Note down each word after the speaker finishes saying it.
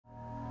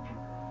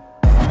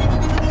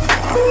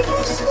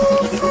What's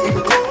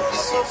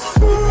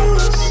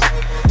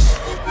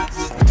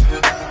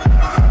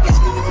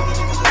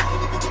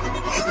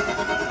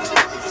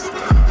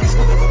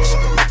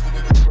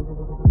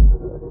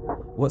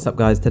up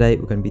guys, today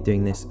we're going to be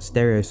doing this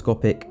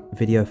stereoscopic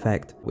video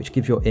effect which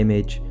gives your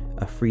image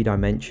a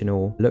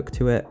three-dimensional look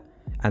to it,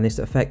 and this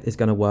effect is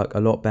going to work a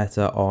lot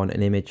better on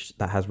an image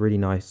that has really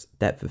nice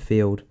depth of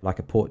field like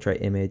a portrait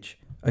image.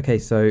 Okay,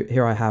 so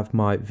here I have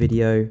my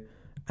video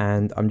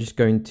and I'm just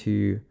going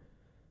to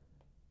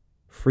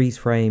freeze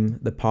frame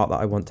the part that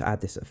I want to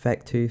add this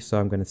effect to. So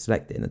I'm going to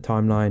select it in the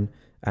timeline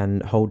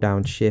and hold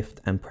down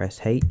Shift and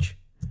press H.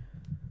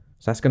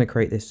 So that's going to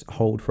create this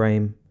hold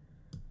frame.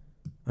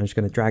 I'm just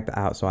going to drag that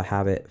out so I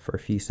have it for a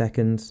few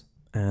seconds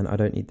and I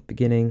don't need the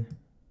beginning.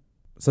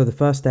 So the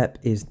first step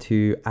is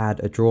to add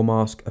a draw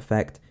mask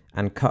effect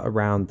and cut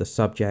around the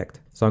subject.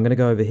 So I'm going to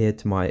go over here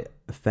to my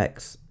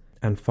effects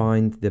and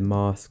find the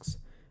masks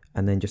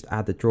and then just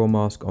add the draw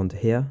mask onto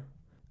here.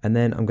 And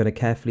then I'm going to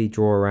carefully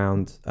draw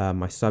around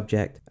my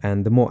subject,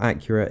 and the more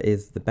accurate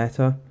is the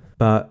better.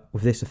 But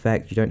with this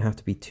effect, you don't have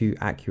to be too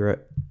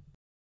accurate.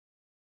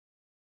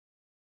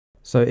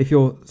 So if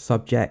your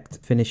subject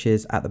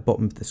finishes at the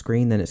bottom of the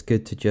screen, then it's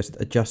good to just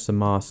adjust the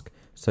mask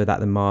so that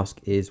the mask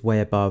is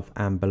way above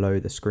and below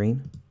the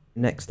screen.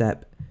 Next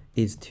step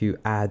is to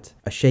add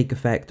a shake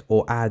effect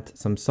or add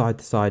some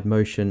side-to-side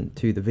motion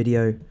to the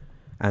video.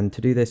 And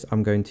to do this,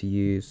 I'm going to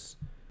use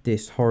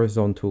this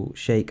horizontal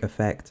shake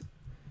effect.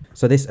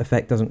 So this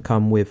effect doesn't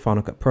come with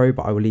Final Cut Pro,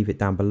 but I will leave it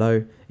down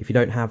below. If you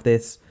don't have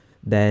this,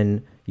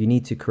 then you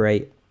need to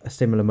create a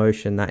similar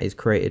motion that is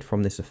created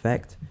from this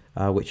effect,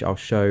 which I'll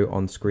show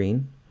on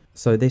screen.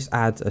 So this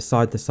adds a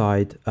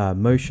side-to-side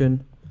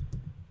motion,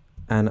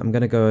 and I'm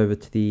going to go over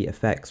to the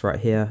effects right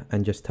here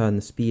and just turn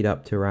the speed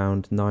up to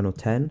around 9 or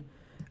 10,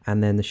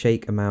 and then the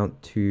shake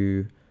amount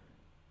to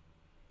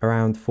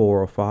around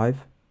 4 or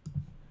 5.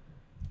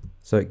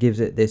 So it gives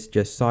it this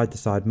just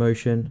side-to-side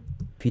motion.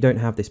 If you don't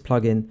have this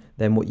plugin,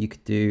 then what you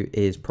could do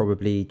is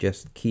probably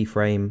just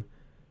keyframe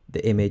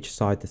the image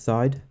side to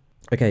side.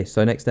 Okay,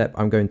 so next step,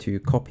 I'm going to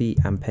copy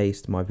and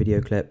paste my video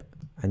clip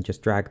and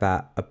just drag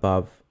that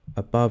above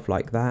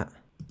like that.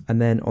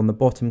 And then on the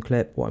bottom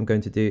clip, what I'm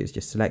going to do is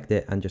just select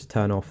it and just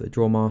turn off the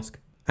draw mask.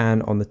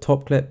 And on the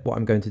top clip, what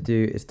I'm going to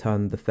do is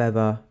turn the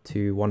feather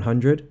to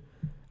 100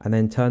 and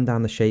then turn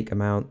down the shake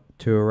amount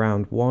to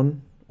around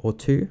 1 or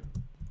 2.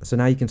 So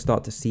now you can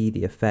start to see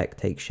the effect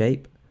take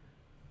shape.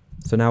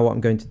 So now what I'm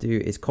going to do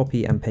is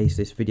copy and paste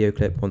this video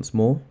clip once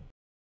more.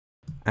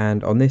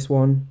 And on this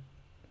one,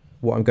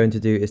 what I'm going to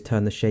do is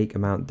turn the shake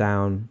amount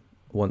down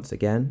once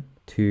again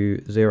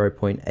to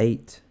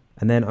 0.8.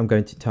 And then I'm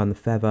going to turn the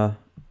feather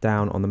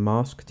down on the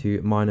mask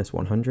to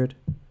 -100.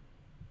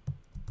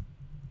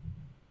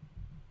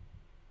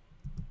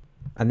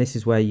 And this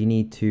is where you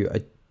need to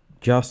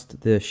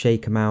adjust the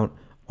shake amount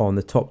on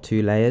the top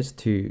two layers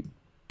to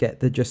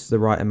get just the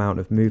right amount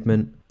of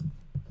movement.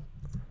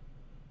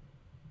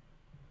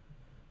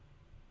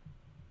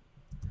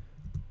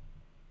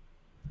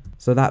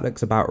 So that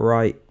looks about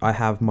right. I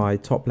have my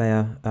top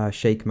layer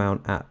shake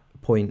amount at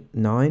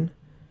 0.9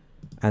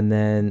 and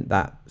then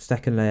that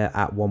second layer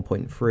at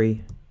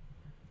 1.3.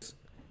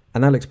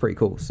 And that looks pretty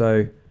cool.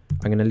 So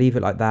I'm going to leave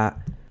it like that.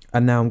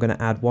 And now I'm going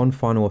to add one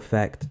final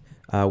effect,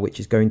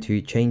 which is going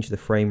to change the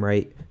frame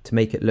rate to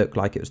make it look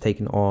like it was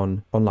taken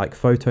on like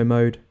photo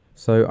mode.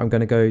 So I'm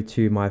going to go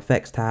to my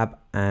effects tab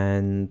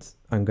and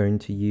I'm going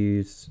to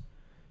use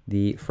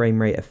the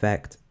frame rate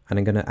effect. And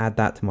I'm going to add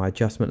that to my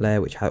adjustment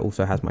layer, which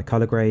also has my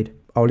color grade.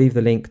 I'll leave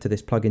the link to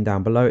this plugin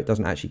down below. It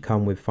doesn't actually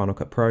come with Final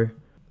Cut Pro.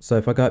 So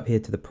if I go up here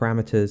to the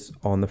parameters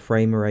on the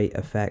frame rate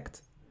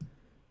effect,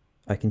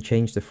 I can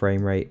change the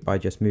frame rate by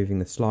just moving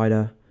the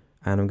slider,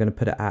 and I'm going to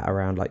put it at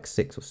around like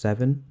 6 or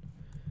 7.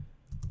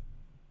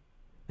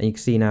 And you can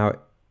see now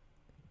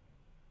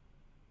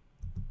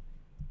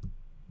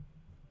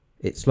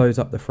it slows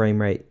up the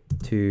frame rate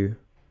to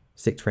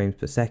 6 frames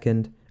per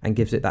second and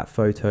gives it that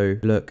photo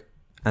look.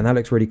 And that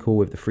looks really cool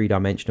with the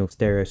three-dimensional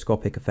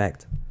stereoscopic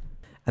effect.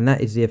 And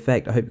that is the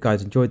effect. I hope you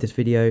guys enjoyed this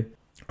video.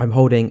 I'm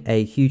holding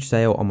a huge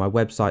sale on my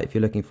website. If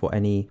you're looking for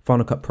any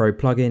Final Cut Pro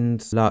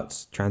plugins,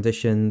 LUTs,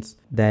 transitions,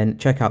 then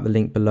check out the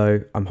link below.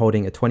 I'm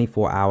holding a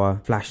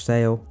 24-hour flash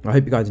sale. I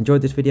hope you guys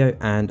enjoyed this video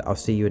and I'll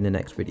see you in the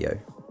next video.